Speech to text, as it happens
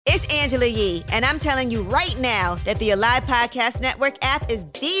It's Angela Yee, and I'm telling you right now that the Alive Podcast Network app is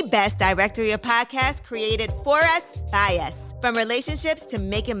the best directory of podcasts created for us, by us. From relationships to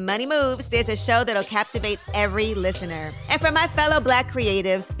making money moves, there's a show that'll captivate every listener. And for my fellow Black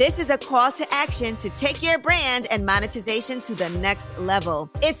creatives, this is a call to action to take your brand and monetization to the next level.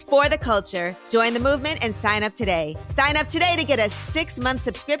 It's for the culture. Join the movement and sign up today. Sign up today to get a 6-month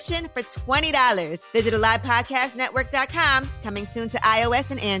subscription for $20. Visit AlivePodcastNetwork.com, coming soon to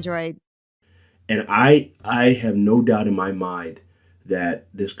iOS and Android. And I have no doubt in my mind that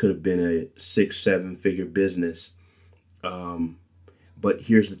this could have been a 6-7 figure business. But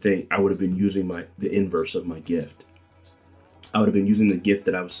here's the thing. I would have been using the inverse of my gift. I would have been using the gift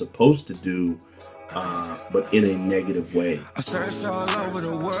that I was supposed to do, but in a negative way. I searched all over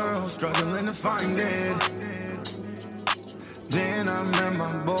the world, struggling to find it. Then I met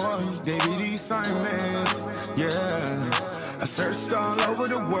my boy, David D. Simons. Yeah. I searched all over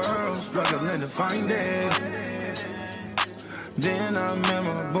the world, struggling to find it. Then I met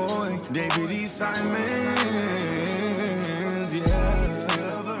my boy, David E. Simons, yeah.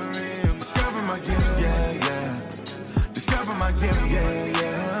 Discover my gift, yeah, yeah. Discover my gift, yeah,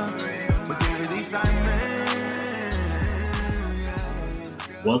 yeah. With David E. Simons,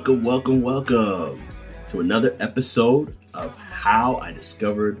 yeah. Welcome to another episode of How I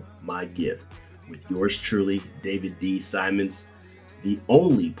Discovered My Gift with yours truly, David D. Simons, the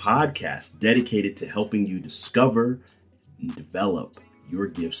only podcast dedicated to helping you discover and develop your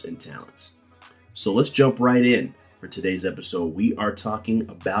gifts and talents. So let's jump right in for today's episode. We are talking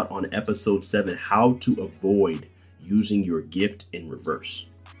about on episode 7, how to avoid using your gift in reverse.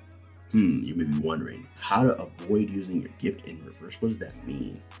 You may be wondering, how to avoid using your gift in reverse? What does that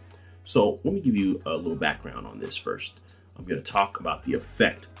mean? So let me give you a little background on this first. I'm going to talk about the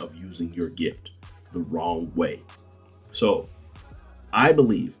effect of using your gift the wrong way. So I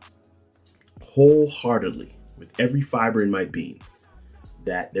believe wholeheartedly with every fiber in my being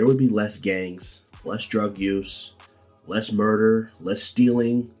that there would be less gangs, less drug use, less murder, less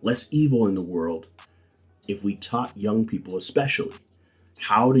stealing, less evil in the world if we taught young people especially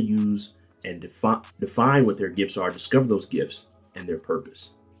how to use and define what their gifts are, discover those gifts and their purpose.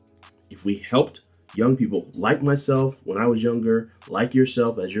 If we helped young people like myself when I was younger, like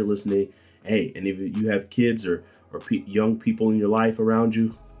yourself as you're listening, hey, and if you have kids or young people in your life around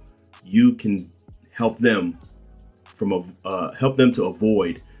you, you can help them to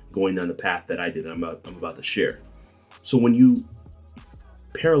avoid going down the path that I did. I'm about to share. So when you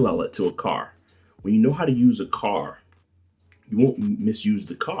parallel it to a car, when you know how to use a car, you won't misuse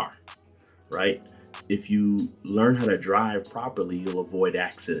the car, right? If you learn how to drive properly, you'll avoid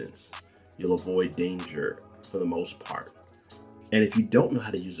accidents. You'll avoid danger for the most part. And if you don't know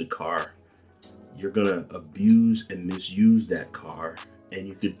how to use a car, you're going to abuse and misuse that car, and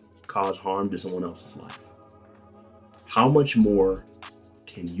you could cause harm to someone else's life. How much more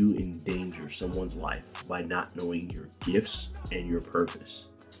can you endanger someone's life by not knowing your gifts and your purpose?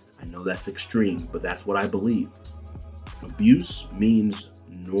 I know that's extreme, but that's what I believe. Abuse means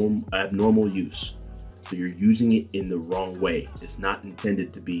abnormal use. So you're using it in the wrong way. It's not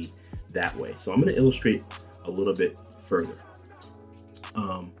intended to be that way. So I'm going to illustrate a little bit further.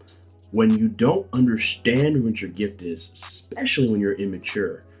 When you don't understand what your gift is, especially when you're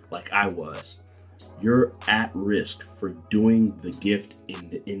immature, like I was, you're at risk for doing the gift in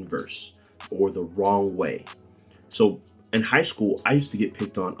the inverse or the wrong way. So in high school, I used to get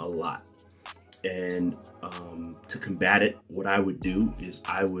picked on a lot. And to combat it, what I would do is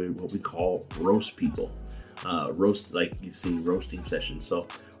I would what we call roast people. Roast, like you've seen roasting sessions. So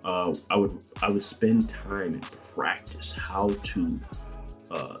I would spend time and practice how to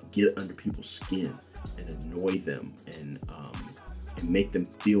get under people's skin and annoy them and make them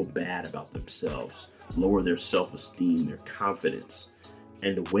feel bad about themselves, lower their self-esteem, their confidence.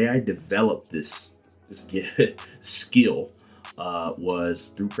 And the way I developed this skill was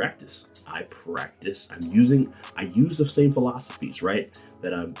through practice. I use the same philosophies, right,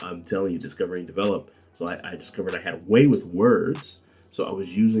 that I'm telling you, discover and develop. So I discovered I had a way with words. So I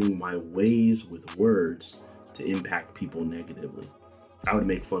was using my ways with words to impact people negatively. I would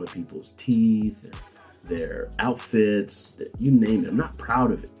make fun of people's teeth, their outfits, you name it. I'm not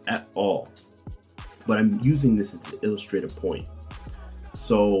proud of it at all, but I'm using this to illustrate a point.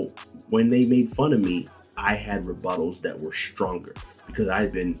 So when they made fun of me, I had rebuttals that were stronger because I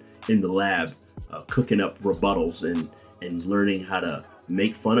had been in the lab cooking up rebuttals and learning how to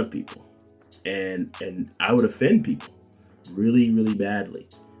make fun of people. And I would offend people really, really badly.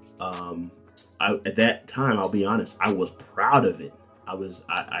 At that time, I'll be honest, I was proud of it.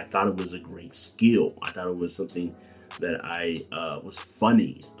 I thought it was a great skill. I thought it was something that I was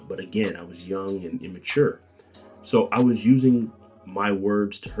funny But again, I was young and immature. So I was using my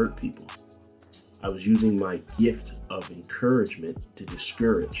words to hurt people. I was using my gift of encouragement to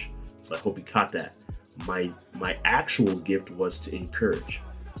discourage. So I hope you caught that. My actual gift was to encourage.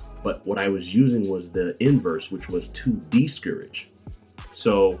 But what I was using was the inverse, which was to discourage.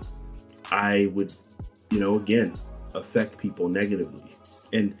 So I would, again, affect people negatively.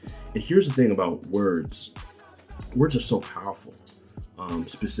 And here's the thing about words. Words are so powerful,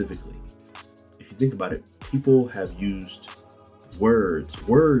 specifically. If you think about it, people have used words.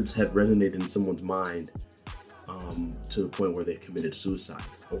 Words have resonated in someone's mind to the point where they committed suicide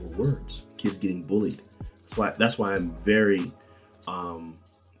over words. Kids getting bullied. That's why I'm very,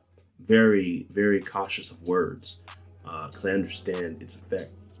 very, very cautious of words, because I understand its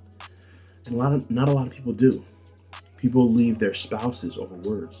effect. And not a lot of people do. People leave their spouses over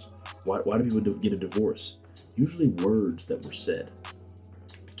words. Why do people get a divorce? Usually words that were said.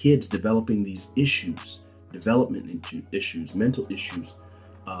 Kids developing these issues, development issues, mental issues,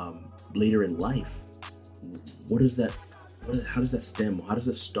 later in life. What is that? How does that stem? How does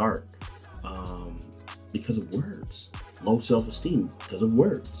it start? Because of words. Low self-esteem because of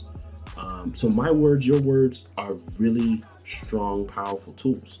words. So my words, your words are really strong, powerful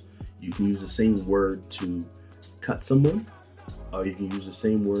tools. You can use the same word to cut someone, or you can use the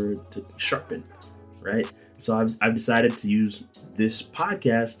same word to sharpen, right? So I've decided to use this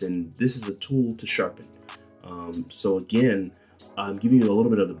podcast, and this is a tool to sharpen. So again, I'm giving you a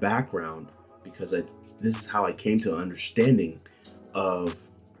little bit of the background because this is how I came to an understanding of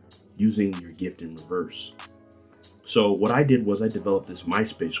using your gift in reverse. So what I did was I developed this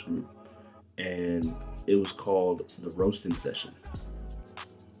MySpace group, and it was called the Roasting Session.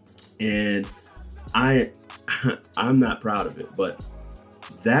 And I'm not proud of it, but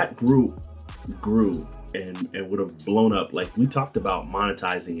that group grew and would have blown up. Like, we talked about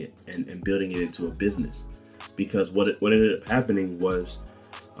monetizing it and building it into a business, because what ended up happening was,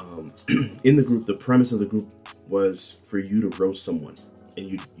 in the group, the premise of the group was for you to roast someone, and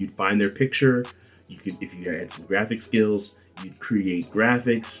you'd find their picture. You could, if you had some graphic skills, you'd create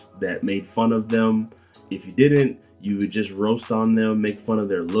graphics that made fun of them. If you didn't, you would just roast on them, make fun of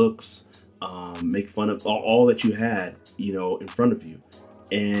their looks, make fun of all that you had, in front of you.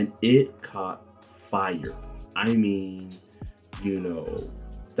 And it caught fire. I mean,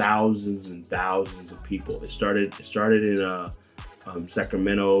 thousands and thousands of people. It started in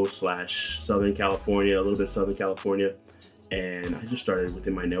Sacramento / Southern California, a little bit of Southern California. And I just started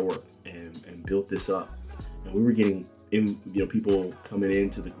within my network and built this up. And we were getting people coming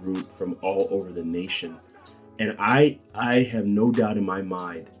into the group from all over the nation. And I have no doubt in my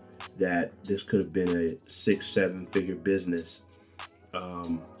mind that this could have been a 6-7 figure business.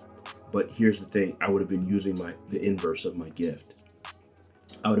 But here's the thing. I would have been using the inverse of my gift.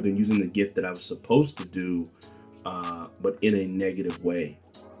 I would have been using the gift that I was supposed to do, but in a negative way.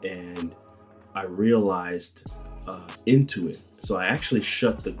 And I realized into it. So I actually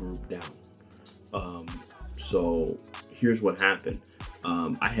shut the group down. So here's what happened.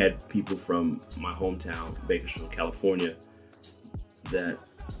 I had people from my hometown, Bakersfield, California, that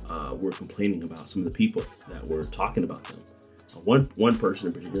were complaining about some of the people that were talking about them. One person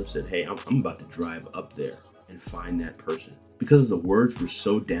in particular said, "Hey, I'm about to drive up there and find that person," because the words were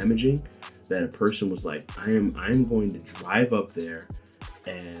so damaging that a person was like, "I'm going to drive up there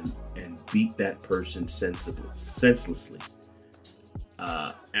and beat that person senselessly."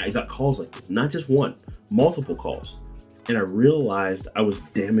 And I got calls like this, not just one, multiple calls. And I realized I was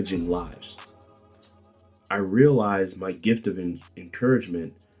damaging lives. I realized my gift of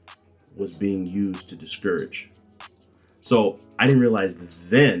encouragement was being used to discourage. So I didn't realize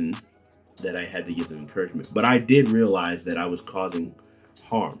then that I had the gift of encouragement, but I did realize that I was causing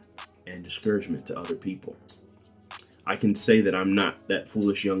harm and discouragement to other people. I can say that I'm not that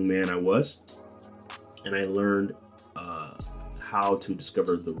foolish young man I was, and I learned how to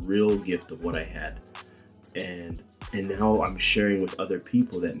discover the real gift of what I had. And now I'm sharing with other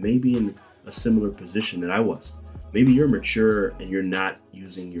people that may be in a similar position that I was. Maybe you're mature and you're not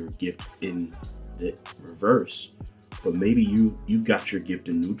using your gift in the reverse, but maybe you've got your gift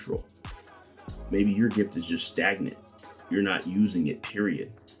in neutral. Maybe your gift is just stagnant. You're not using it,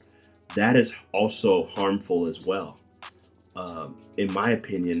 period. That is also harmful as well. In my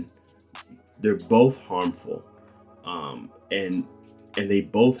opinion, they're both harmful, and they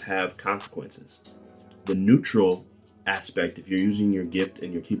both have consequences. The neutral aspect, if you're using your gift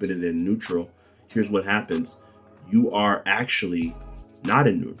and you're keeping it in neutral, here's what happens. You are actually not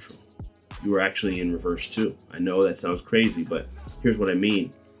in neutral. You are actually in reverse too. I know that sounds crazy, but here's what I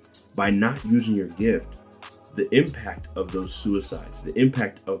mean. By not using your gift, the impact of those suicides, the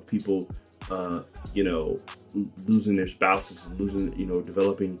impact of people, losing their spouses and losing,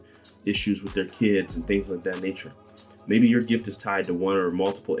 developing issues with their kids and things like that nature. Maybe your gift is tied to one or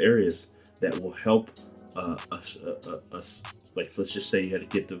multiple areas that will help us. Like, let's just say you had a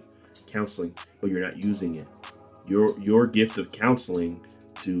gift of counseling, but you're not using it. Your gift of counseling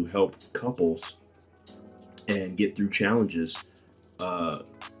to help couples and get through challenges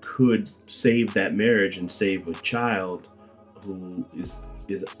could save that marriage and save a child who is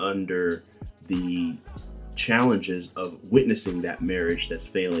under the challenges of witnessing that marriage that's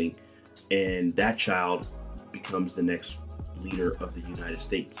failing, and that child becomes the next leader of the United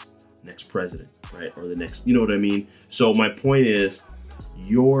States, next president, right? Or the next, you know what I mean? So my point is,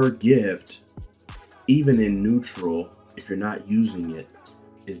 your gift, even in neutral, if you're not using it,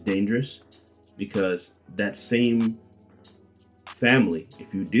 is dangerous, because that same family,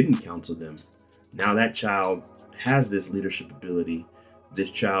 if you didn't counsel them, now that child has this leadership ability. This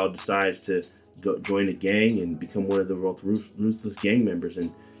child decides to go join a gang and become one of the most ruthless gang members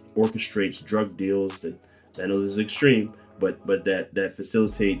and orchestrates drug deals that, I know this is extreme, but that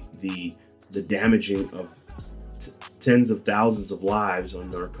facilitate the damaging of tens of thousands of lives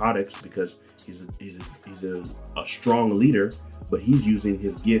on narcotics, because he's a strong leader, but he's using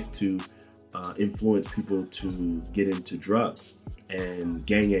his gift to influence people to get into drugs and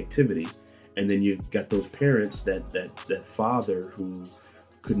gang activity. And then you got those parents, that father who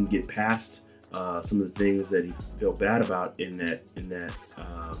couldn't get past some of the things that he felt bad about in that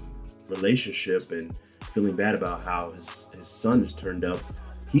relationship, and feeling bad about how his son is turned up.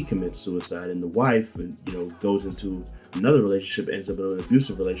 He commits suicide, and the wife, goes into another relationship, ends up in an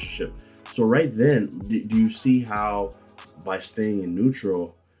abusive relationship. So right then, do you see how by staying in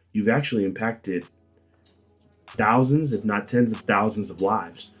neutral, you've actually impacted thousands, if not tens of thousands of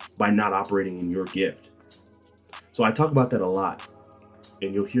lives by not operating in your gift? So I talk about that a lot,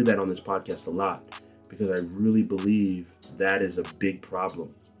 and you'll hear that on this podcast a lot, because I really believe that is a big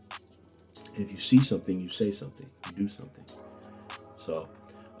problem. And if you see something, you say something, you do something. So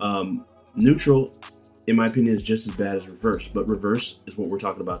neutral, in my opinion, is just as bad as reverse, but reverse is what we're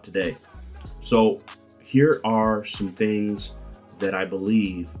talking about today. So here are some things that I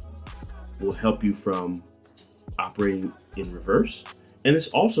believe will help you from operating in reverse. And this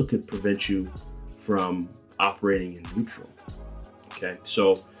also could prevent you from operating in neutral. Okay,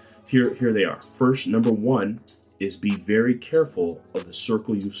 so here they are. First, number one is be very careful of the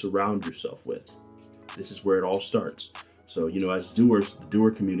circle you surround yourself with. This is where it all starts. So, as doers, the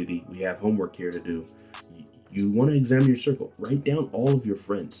doer community, we have homework here to do. You want to examine your circle. Write down all of your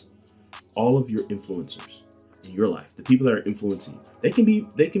friends, all of your influencers in your life, the people that are influencing you. They can be,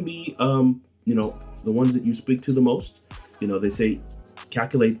 the ones that you speak to the most. They say,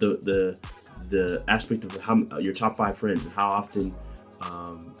 calculate the aspect of how your top 5 friends and how often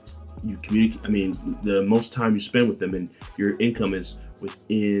you communicate. I mean, the most time you spend with them, and your income is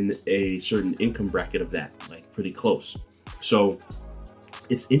within a certain income bracket of that, like pretty close. So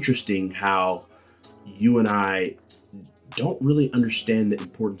it's interesting how you and I don't really understand the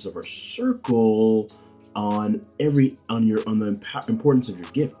importance of our circle on the importance of your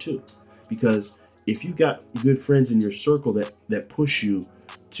gift too. Because if you got good friends in your circle that push you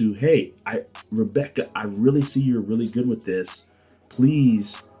to, hey, Rebecca, I really see you're really good with this.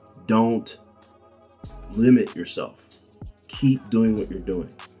 Please don't limit yourself. Keep doing what you're doing.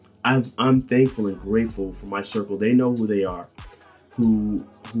 I'm thankful and grateful for my circle. They know who they are, who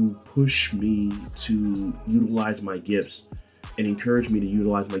push me to utilize my gifts and encourage me to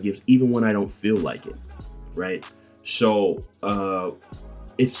utilize my gifts even when I don't feel like it, right? So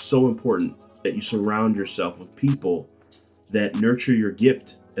it's so important that you surround yourself with people that nurture your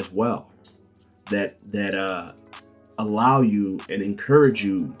gift as well, that allow you and encourage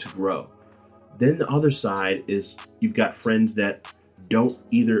you to grow. Then the other side is you've got friends that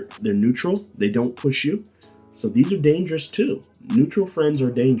they're neutral, they don't push you. So these are dangerous too. Neutral friends are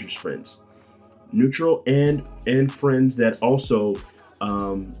dangerous friends. Neutral and friends that also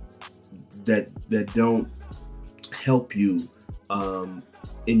that don't help you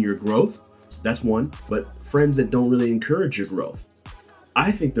in your growth. That's one. But friends that don't really encourage your growth,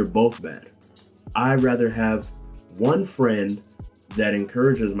 I think they're both bad. I'd rather have one friend that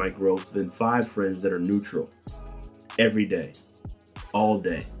encourages my growth than 5 friends that are neutral every day, all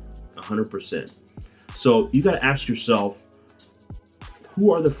day, 100%. So you got to ask yourself,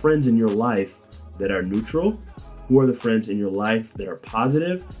 who are the friends in your life that are neutral? Who are the friends in your life that are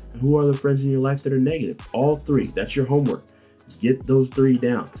positive? And who are the friends in your life that are negative? All 3. That's your homework. Get those 3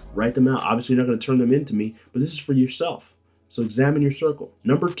 down. Write them out. Obviously, you're not going to turn them into me, but this is for yourself. So examine your circle.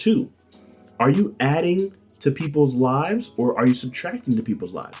 Number 2, are you adding to people's lives or are you subtracting to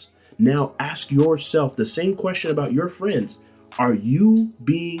people's lives? Now ask yourself the same question about your friends. Are you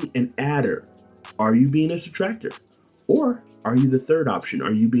being an adder? Are you being a subtractor? Or are you the third option?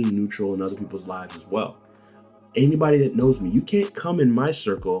 Are you being neutral in other people's lives as well? Anybody that knows me, you can't come in my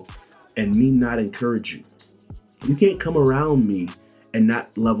circle and me not encourage you. You can't come around me and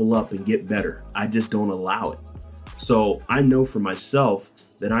not level up and get better. I just don't allow it. So I know for myself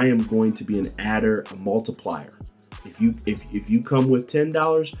that I am going to be an adder, a multiplier. If you come with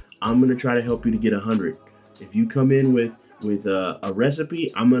 $10, I'm going to try to help you to get 100. If you come in with a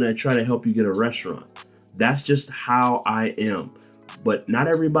recipe, I'm going to try to help you get a restaurant. That's just how I am. But not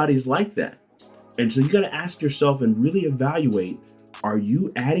everybody's like that. And so you got to ask yourself and really evaluate, are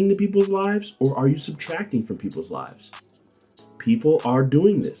you adding to people's lives or are you subtracting from people's lives? People are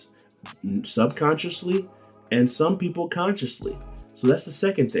doing this subconsciously and some people consciously. So that's the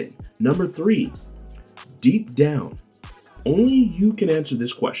second thing. Number 3, deep down, only you can answer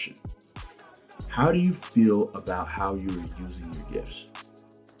this question. How do you feel about how you're using your gifts?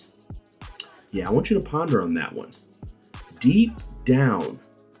 Yeah, I want you to ponder on that one. Deep down,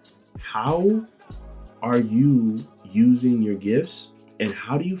 how are you using your gifts and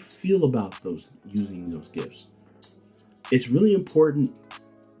how do you feel about using those gifts? It's really important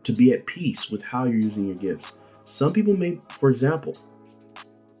to be at peace with how you're using your gifts. Some people may, for example,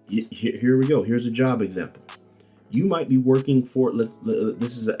 here we go. Here's a job example. You might be working for,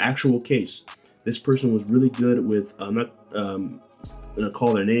 this is an actual case. This person was really good with, I'm not going to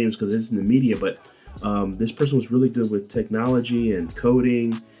call their names because it's in the media, but this person was really good with technology and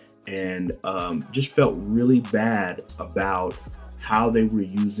coding and just felt really bad about how they were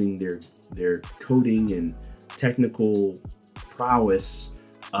using their coding and technical prowess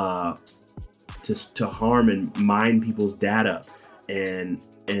to harm and mine people's data and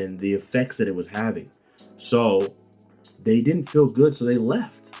the effects that it was having. So they didn't feel good, so they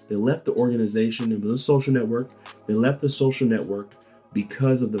left. They left the organization. It was a social network. They left the social network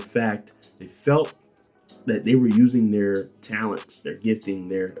because of the fact they felt that they were using their talents, their gifting,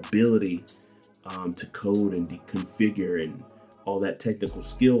 their ability to code and deconfigure and all that technical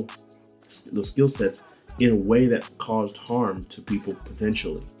skill, those skill sets in a way that caused harm to people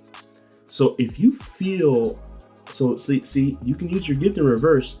potentially. So if you feel, see, you can use your gift in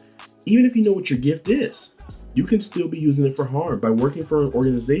reverse. Even if you know what your gift is, you can still be using it for harm by working for an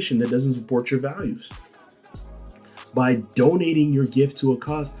organization that doesn't support your values. By donating your gift to a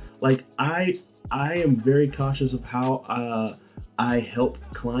cause. Like I am very cautious of how I help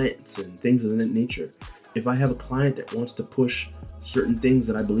clients and things of that nature. If I have a client that wants to push certain things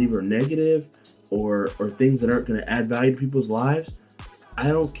that I believe are negative or things that aren't going to add value to people's lives, I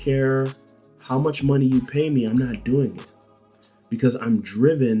don't care how much money you pay me, I'm not doing it. Because I'm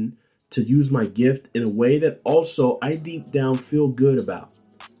driven to use my gift in a way that also I deep down feel good about.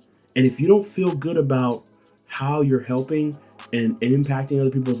 And if you don't feel good about how you're helping and impacting other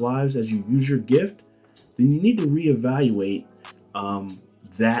people's lives as you use your gift, then you need to reevaluate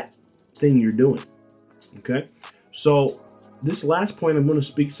that thing you're doing. Okay? So this last point I'm going to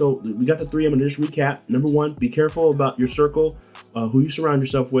speak. So we got the 3. I'm going to just recap. Number 1, be careful about your circle, who you surround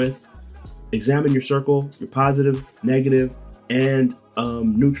yourself with. Examine your circle, your positive, negative, and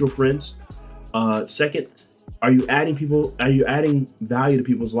neutral friends. Second, are you adding value to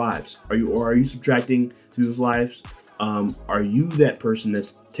people's lives? Are you subtracting to people's lives? Are you that person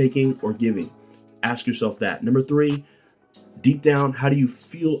that's taking or giving? Ask yourself that. Number 3, deep down, how do you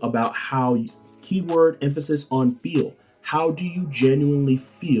feel about keyword emphasis on feel. How do you genuinely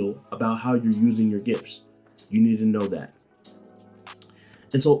feel about how you're using your gifts? You need to know that.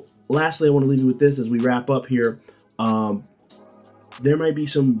 And so lastly, I want to leave you with this as we wrap up here. There might be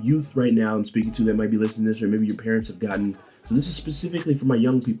some youth right now I'm speaking to that might be listening to this, or maybe your parents have gotten. So this is specifically for my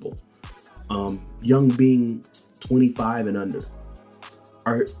young people. Young being 25 and under.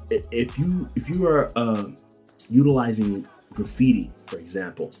 If you are utilizing graffiti, for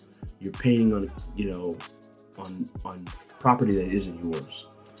example, you're painting on property that isn't yours.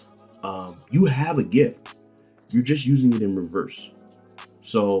 You have a gift. You're just using it in reverse.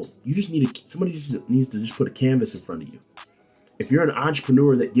 So you just somebody just needs to just put a canvas in front of you. If you're an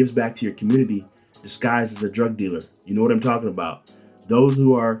entrepreneur that gives back to your community disguised as a drug dealer, you know what I'm talking about. Those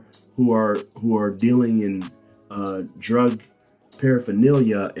who are dealing in drug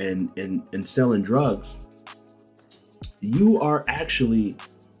paraphernalia and selling drugs, you are actually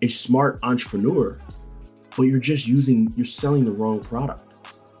a smart entrepreneur, but you're selling the wrong product.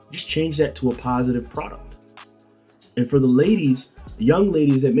 Just change that to a positive product. And for the young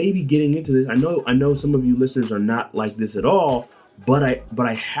ladies that may be getting into this, I know some of you listeners are not like this at all, But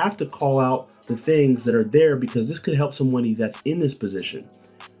I have to call out the things that are there because this could help somebody that's in this position.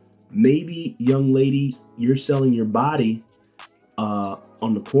 Maybe, young lady, you're selling your body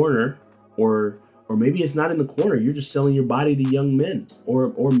on the corner, or maybe it's not in the corner. You're just selling your body to young men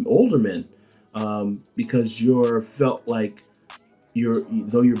or older men because you're felt like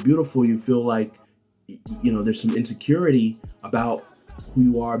though you're beautiful, you feel like there's some insecurity about who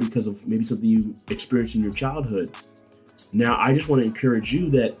you are because of maybe something you experienced in your childhood. Now, I just want to encourage you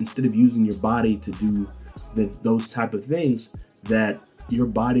that instead of using your body to do those type of things, that your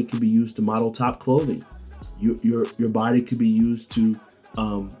body could be used to model top clothing. Your body could be used to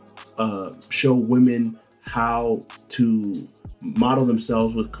show women how to model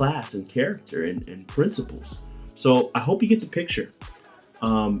themselves with class and character and principles. So I hope you get the picture.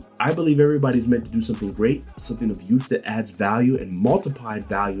 I believe everybody's meant to do something great, something of use that adds value and multiplied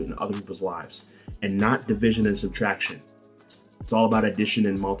value in other people's lives, and not division and subtraction. It's all about addition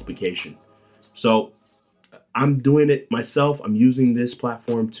and multiplication. So I'm doing it myself. I'm using this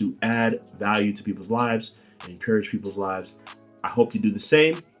platform to add value to people's lives and encourage people's lives. I hope you do the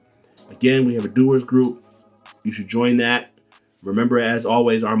same. Again, we have a doers group. You should join that. Remember, as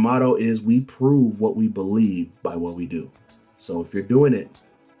always, our motto is we prove what we believe by what we do. So if you're doing it,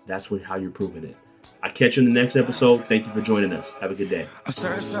 that's how you're proving it. I'll catch you in the next episode. Thank you for joining us. Have a good day. I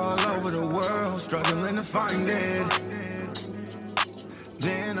searched all over the world, struggling to find it.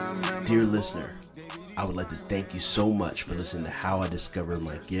 Dear listener, I would like to thank you so much for listening to How I Discovered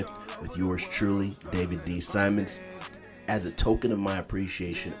My Gift with yours truly, David D. Simons. As a token of my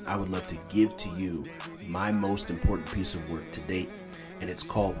appreciation, I would love to give to you my most important piece of work to date, and it's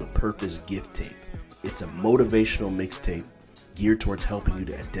called the Purpose Gift Tape. It's a motivational mixtape geared towards helping you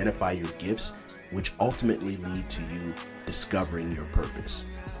to identify your gifts, which ultimately lead to you discovering your purpose.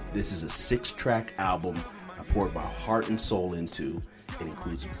 This is a 6-track album I poured my heart and soul into. It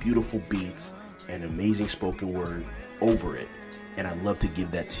includes beautiful beats and amazing spoken word over it, and I'd love to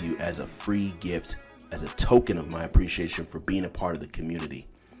give that to you as a free gift, as a token of my appreciation for being a part of the community.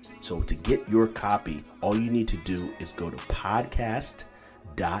 So to get your copy, all you need to do is go to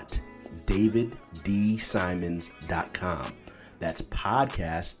podcast.daviddsimons.com. That's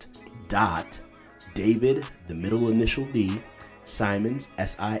podcast.david, the middle initial D, Simons,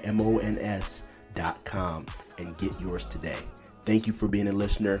 SIMONS.com, and get yours today. Thank you for being a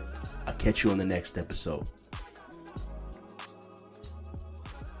listener. I'll catch you on the next episode.